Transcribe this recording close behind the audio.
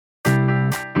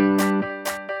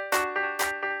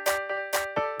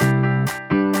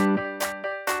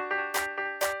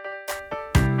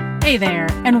Hey there,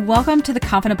 and welcome to the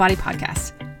Confident Body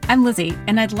Podcast. I'm Lizzie,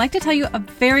 and I'd like to tell you a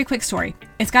very quick story.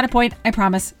 It's got a point, I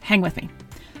promise. Hang with me.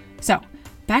 So,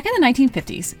 back in the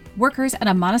 1950s, workers at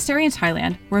a monastery in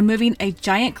Thailand were moving a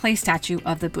giant clay statue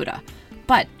of the Buddha.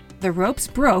 But the ropes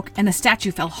broke and the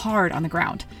statue fell hard on the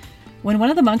ground. When one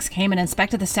of the monks came and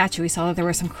inspected the statue, he saw that there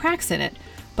were some cracks in it.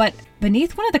 But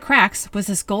beneath one of the cracks was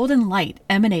this golden light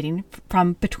emanating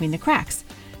from between the cracks.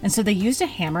 And so they used a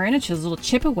hammer and a chisel to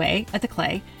chip away at the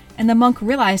clay, and the monk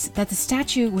realized that the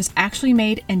statue was actually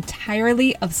made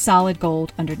entirely of solid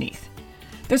gold underneath.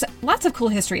 There's lots of cool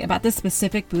history about this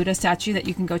specific Buddha statue that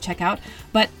you can go check out,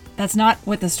 but that's not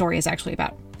what the story is actually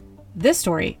about. This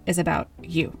story is about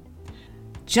you.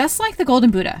 Just like the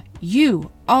Golden Buddha, you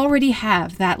already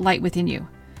have that light within you.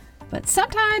 But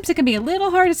sometimes it can be a little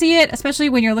hard to see it, especially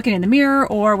when you're looking in the mirror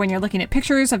or when you're looking at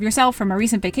pictures of yourself from a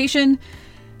recent vacation.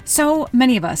 So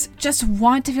many of us just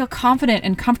want to feel confident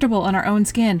and comfortable in our own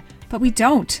skin, but we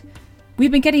don't. We've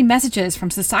been getting messages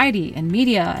from society and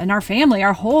media and our family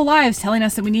our whole lives telling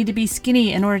us that we need to be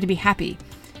skinny in order to be happy.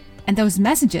 And those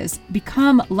messages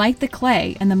become like the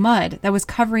clay and the mud that was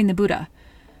covering the Buddha.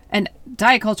 And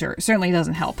diet culture certainly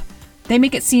doesn't help. They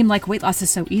make it seem like weight loss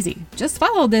is so easy. Just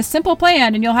follow this simple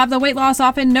plan and you'll have the weight loss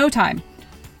off in no time.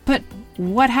 But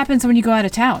what happens when you go out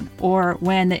of town, or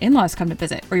when the in-laws come to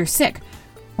visit, or you're sick?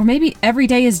 Or maybe every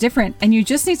day is different and you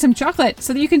just need some chocolate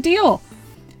so that you can deal.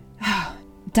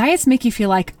 Diets make you feel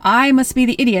like I must be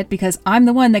the idiot because I'm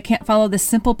the one that can't follow this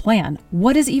simple plan.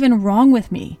 What is even wrong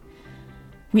with me?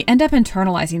 We end up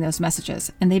internalizing those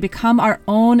messages, and they become our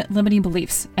own limiting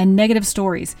beliefs and negative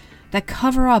stories that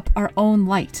cover up our own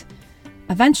light.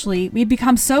 Eventually, we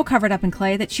become so covered up in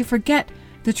clay that you forget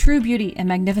the true beauty and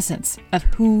magnificence of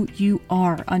who you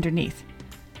are underneath.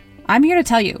 I'm here to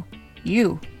tell you,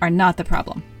 you are not the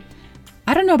problem.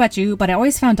 I don't know about you, but I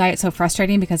always found diet so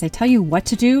frustrating because they tell you what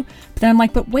to do, but then I'm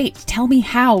like, but wait, tell me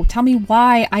how, tell me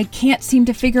why. I can't seem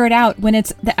to figure it out when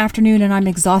it's the afternoon and I'm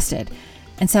exhausted.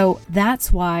 And so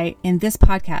that's why in this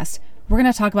podcast, we're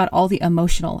going to talk about all the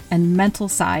emotional and mental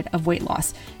side of weight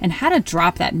loss and how to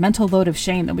drop that mental load of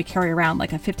shame that we carry around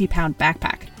like a 50-pound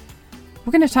backpack.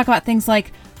 We're going to talk about things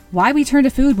like why we turn to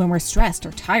food when we're stressed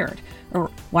or tired, or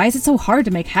why is it so hard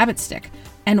to make habits stick?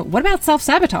 And what about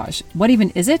self-sabotage? What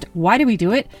even is it? Why do we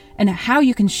do it? And how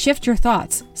you can shift your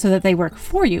thoughts so that they work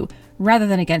for you rather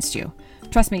than against you.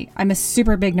 Trust me, I'm a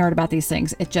super big nerd about these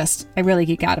things. I really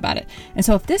geek out about it. And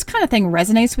so if this kind of thing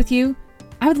resonates with you,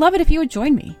 I would love it if you would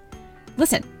join me.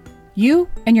 Listen, you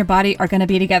and your body are going to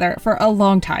be together for a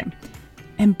long time.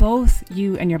 And both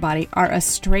you and your body are a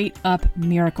straight up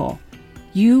miracle.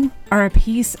 You are a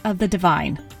piece of the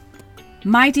divine.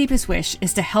 My deepest wish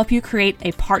is to help you create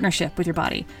a partnership with your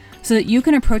body so that you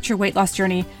can approach your weight loss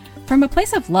journey from a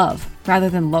place of love rather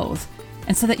than loathe,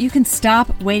 and so that you can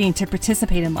stop waiting to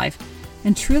participate in life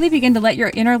and truly begin to let your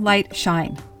inner light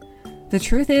shine. The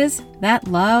truth is that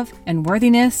love and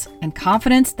worthiness and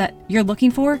confidence that you're looking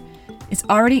for is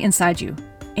already inside you,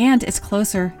 and it's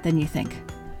closer than you think.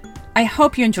 I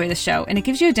hope you enjoy this show and it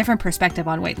gives you a different perspective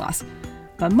on weight loss.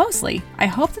 But mostly, I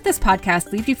hope that this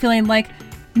podcast leaves you feeling like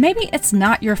maybe it's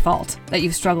not your fault that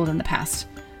you've struggled in the past.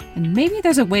 And maybe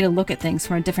there's a way to look at things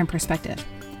from a different perspective.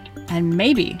 And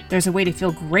maybe there's a way to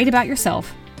feel great about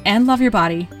yourself and love your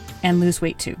body and lose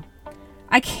weight too.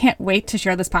 I can't wait to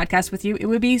share this podcast with you. It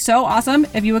would be so awesome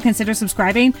if you would consider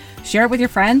subscribing, share it with your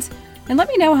friends, and let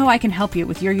me know how I can help you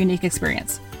with your unique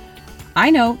experience. I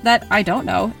know that I don't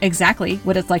know exactly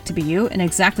what it's like to be you and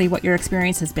exactly what your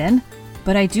experience has been,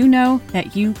 but I do know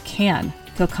that you can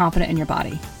feel confident in your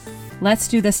body. Let's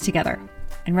do this together.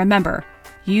 And remember,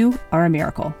 you are a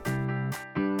miracle.